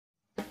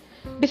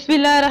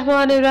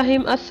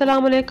बिस्मिल्लाहिर्रहमानिर्रहीम।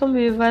 अस्सलाम वालेकुम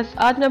व्यूअर्स।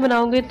 आज मैं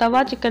बनाऊंगी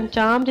तवा चिकन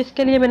चाप,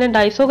 जिसके लिए मैंने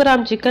 250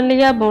 ग्राम चिकन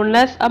लिया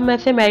बोनलेस। अब मैं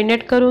इसे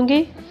मैरिनेट करूंगी।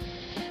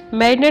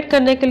 मैरिनेट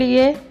करने के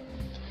लिए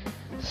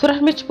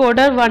सुरख मिर्च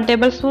पाउडर 1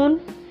 टेबल स्पून,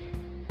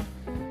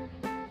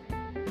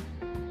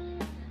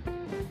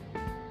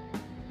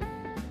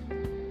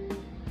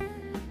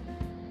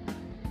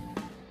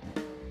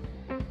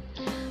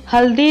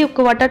 हल्दी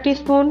 1/4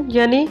 टीस्पून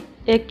यानी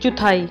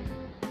 1/4,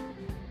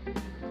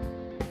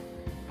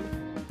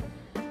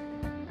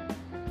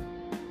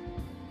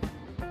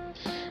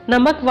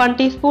 नमक 1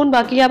 टीस्पून,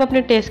 बाकी आप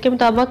अपने टेस्ट के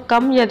मुताबिक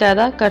कम या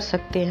ज़्यादा कर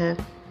सकते हैं।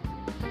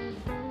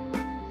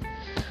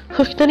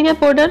 खुश्क धनिया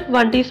powder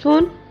 1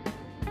 teaspoon,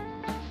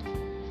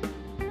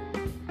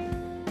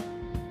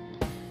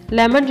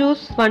 lemon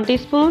juice 1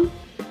 teaspoon.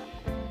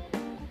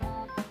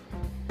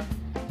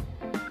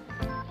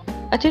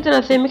 अच्छी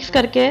तरह से मिक्स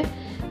करके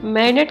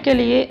मैरिनेट के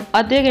लिए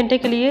आधे घंटे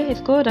के लिए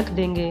इसको रख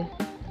देंगे।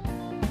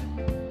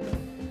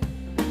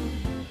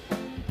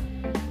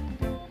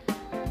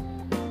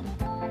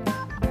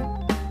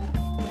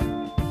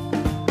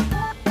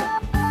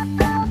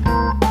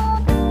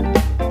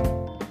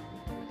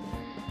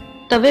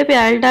 तवे पे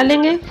ऑयल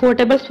डालेंगे 4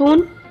 टेबल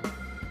स्पून,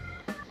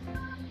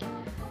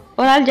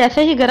 और ऑयल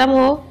जैसे ही गर्म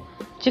हो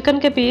चिकन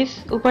के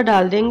पीस ऊपर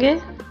डाल देंगे।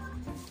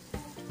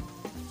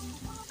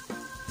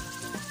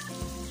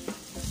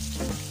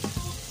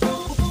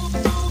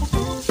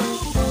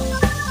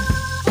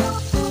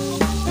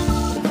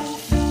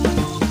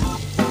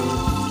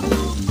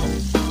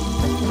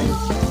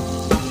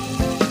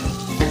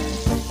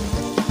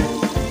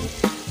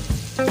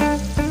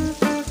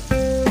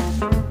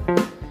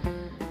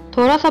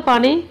 थोड़ा सा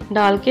पानी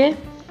डाल के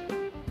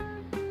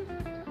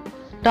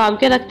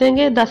रख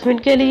देंगे 10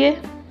 मिनट के लिए,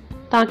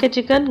 ताकि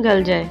चिकन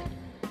गल जाए।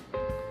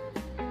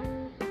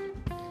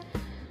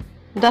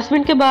 10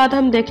 मिनट के बाद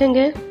हम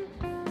देखेंगे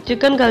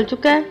चिकन गल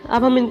चुका है।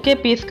 अब हम इनके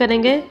पीस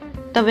करेंगे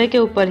तवे के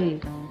ऊपर ही।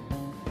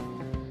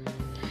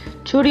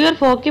 छुरी और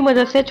फोक की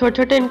मदद से छोटे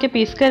छोटे इनके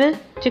पीस करें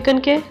चिकन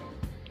के।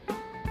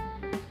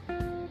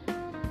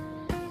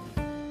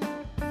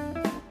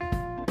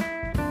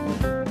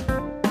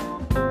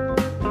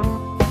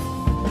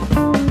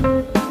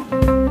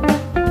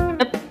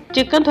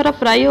 चिकन थोड़ा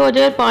फ्राई हो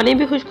जाए और पानी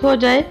भी खुश्क हो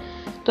जाए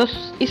तो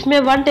इसमें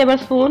 1 टेबल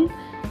स्पून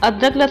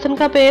अदरक लहसुन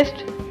का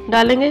पेस्ट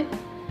डालेंगे।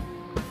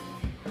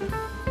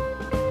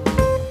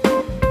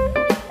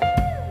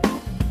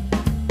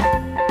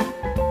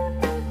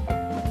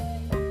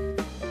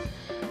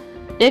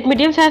 एक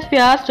मीडियम साइज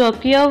प्याज चॉप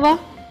किया हुआ,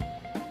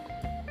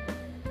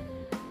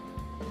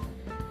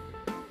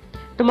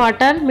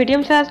 टमाटर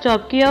मीडियम साइज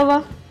चॉप किया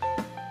हुआ,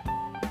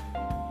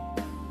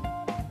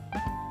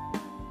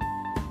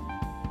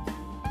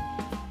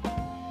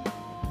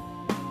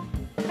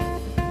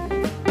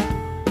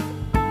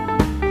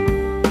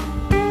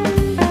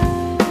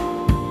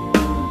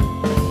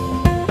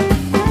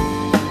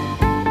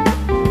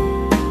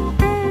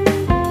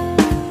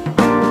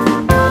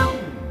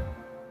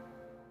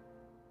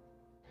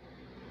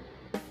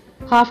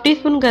 हाफ टी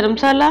स्पून गरम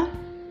मसाला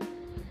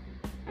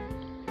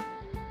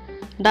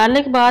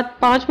डालने के बाद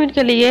 5 मिनट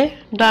के लिए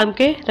डाल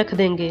के रख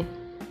देंगे।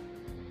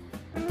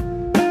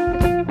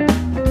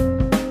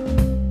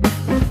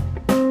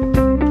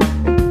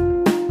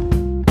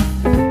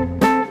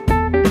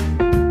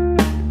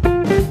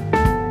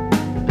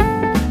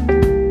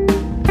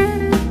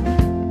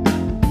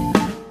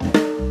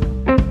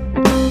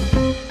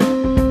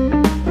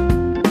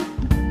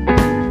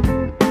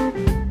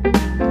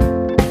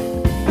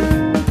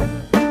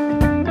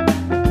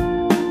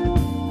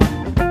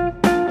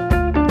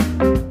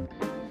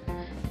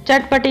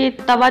 चटपटी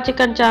तवा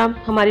चिकन चाप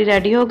हमारी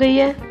रेडी हो गई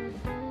है।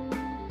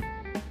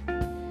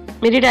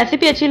 मेरी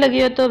रेसिपी अच्छी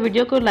लगी हो तो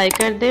वीडियो को लाइक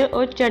कर दें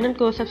और चैनल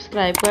को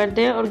सब्सक्राइब कर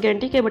दें और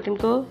घंटी के बटन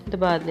को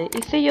दबा दें।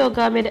 इससे ये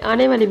होगा मेरे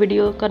आने वाली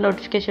वीडियो का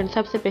नोटिफिकेशन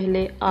सबसे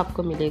पहले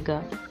आपको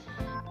मिलेगा।